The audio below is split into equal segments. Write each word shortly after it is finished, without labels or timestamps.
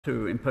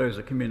to impose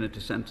a community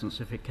sentence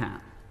if it can.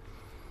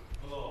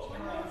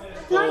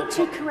 I'd like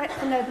to correct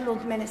the Noble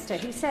Lord Minister,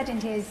 who said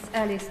in his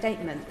earlier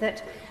statement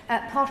that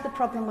part of the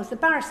problem was the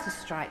barristers'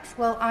 strikes.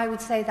 Well, I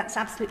would say that's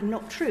absolutely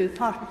not true.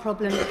 Part of the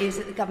problem is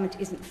that the government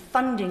isn't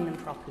funding them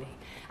properly,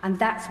 and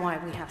that's why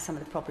we have some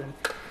of the problem.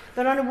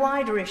 But on a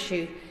wider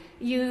issue,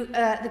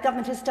 the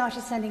government has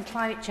started sending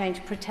climate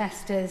change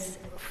protesters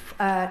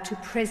to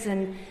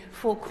prison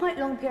for quite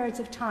long periods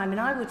of time,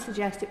 and I would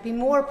suggest it be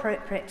more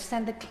appropriate to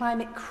send the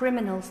climate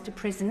criminals to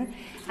prison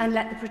and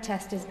let the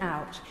protesters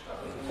out.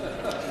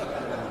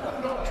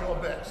 Not your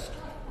best.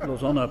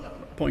 Well, on a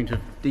point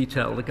of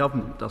detail, the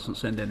government doesn't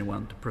send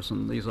anyone to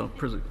prison. These are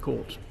prison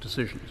court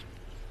decisions.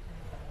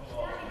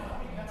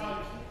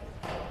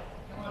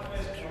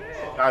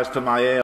 As for my